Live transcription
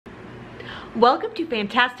Welcome to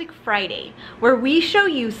Fantastic Friday, where we show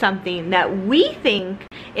you something that we think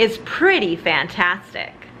is pretty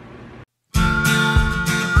fantastic.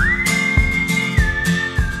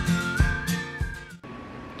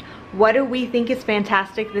 What do we think is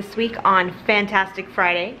fantastic this week on Fantastic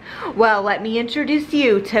Friday? Well, let me introduce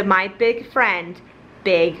you to my big friend,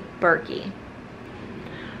 Big Burkey.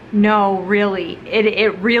 No, really,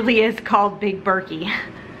 it really is called Big Burkey.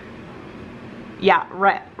 Yeah,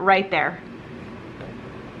 right there.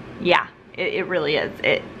 Yeah, it really is.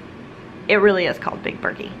 It really is called Big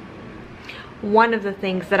Burkey. One of the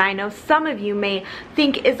things that I know some of you may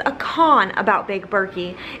think is a con about Big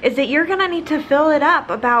Burkey is that you're gonna need to fill it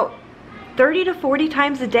up about 30 to 40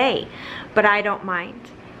 times a day, but I don't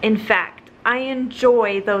mind. In fact, I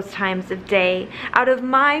enjoy those times of day out of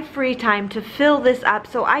my free time to fill this up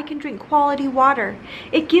so I can drink quality water.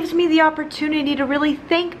 It gives me the opportunity to really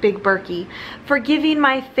thank Big Burkey for giving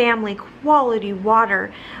my family quality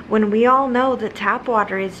water when we all know that tap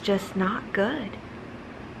water is just not good.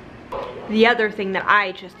 The other thing that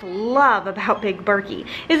I just love about Big Burkey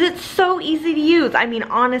is it's so easy to use. I mean,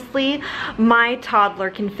 honestly, my toddler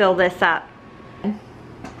can fill this up.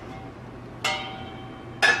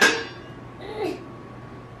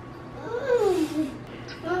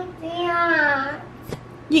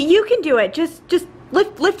 You can do it. Just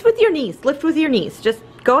lift with your knees. Lift with your knees. Just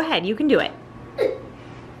go ahead. You can do it.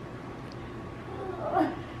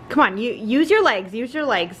 Come on. You use your legs. Use your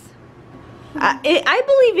legs. I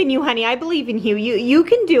believe in you, honey. I believe in you. You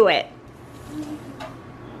can do it.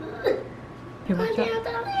 Here, watch out.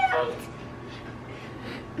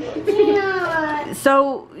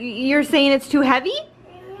 So you're saying it's too heavy?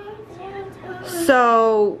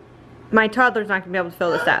 So my toddler's not gonna be able to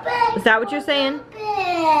fill this up. Is that what you're saying?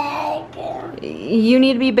 You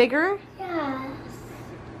need to be bigger? Yes.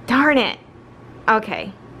 Darn it.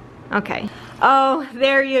 Okay. Okay. Oh,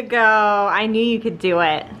 there you go. I knew you could do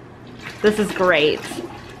it. This is great.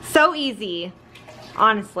 So easy.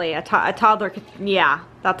 Honestly, a toddler could, yeah,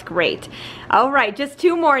 that's great. All right, just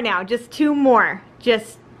two more now. Just two more.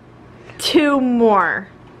 Just two more.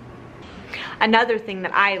 Another thing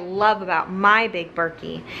that I love about my Big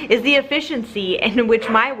Burkey is the efficiency in which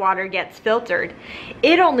my water gets filtered.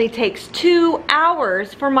 It only takes 2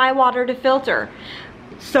 hours for my water to filter.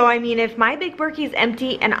 So I mean, if my Big Burkey is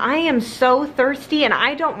empty and I am so thirsty and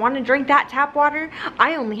I don't want to drink that tap water,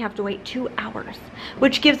 I only have to wait 2 hours,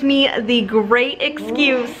 which gives me the great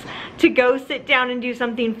excuse to go sit down and do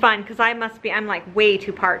something fun, because I'm like way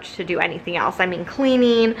too parched to do anything else. I mean,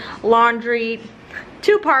 cleaning, laundry,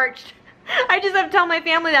 too parched. I just have to tell my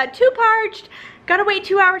family that, too parched. Gotta wait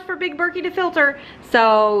 2 hours for Big Burkey to filter.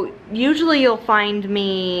 So usually you'll find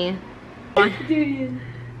me.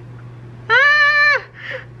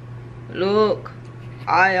 Look,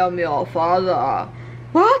 I am your father.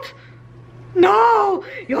 What? No,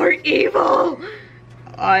 you're evil.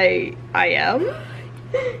 I am?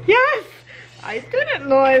 Yes, I didn't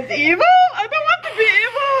know I was evil. I don't want to be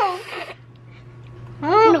evil.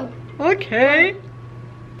 Oh, no. Okay.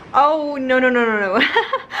 Oh, no.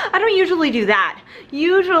 I don't usually do that.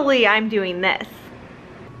 Usually I'm doing this.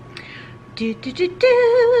 Do do do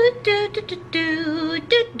do do do do do do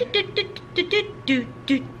do do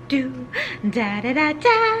do do da da da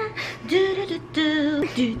da do do do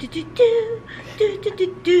do do do do do do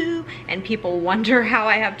do. And people wonder how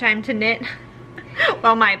I have time to knit.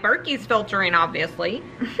 Well, my Burkey's filtering, obviously.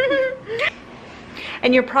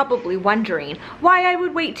 And you're probably wondering why I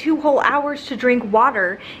would wait 2 whole hours to drink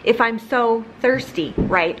water if I'm so thirsty,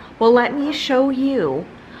 right? Well, let me show you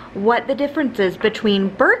what the difference is between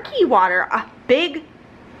Burkey water, Big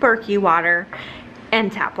Burkey water,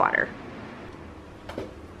 and tap water.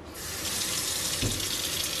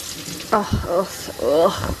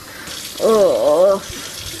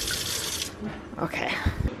 Okay.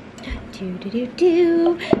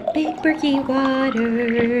 Do Big Burkey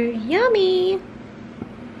water, yummy.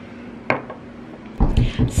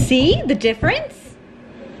 See the difference?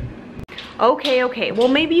 Okay, well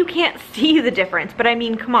maybe you can't see the difference, but I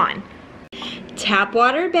mean, come on. Tap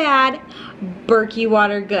water bad, Burkey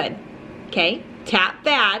water good. Okay, tap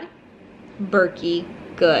bad, Burkey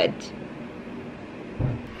good.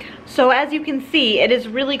 So as you can see, it is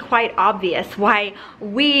really quite obvious why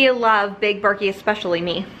we love Big Burkey, especially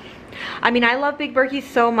me. I mean, I love Big Burkey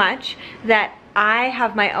so much that I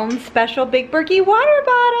have my own special Big Burkey water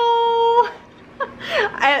bottle.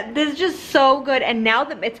 This is just so good, and now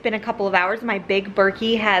that it's been a couple of hours, my Big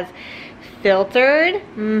Burkey has filtered.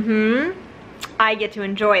 I get to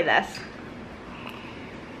enjoy this.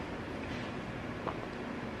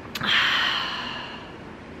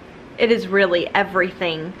 It is really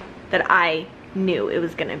everything that I knew it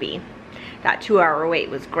was gonna be. That 2-hour wait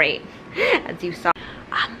was great, as you saw.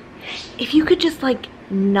 If you could just like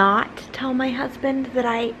not tell my husband that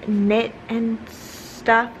I knit and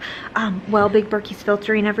stuff while Big Burkey's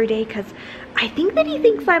filtering every day, because I think that he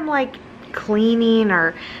thinks I'm like cleaning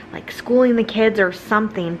or like schooling the kids or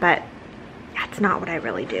something, but that's not what I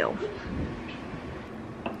really do.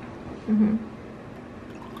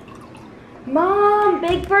 Mom,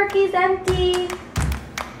 Big Burkey's empty.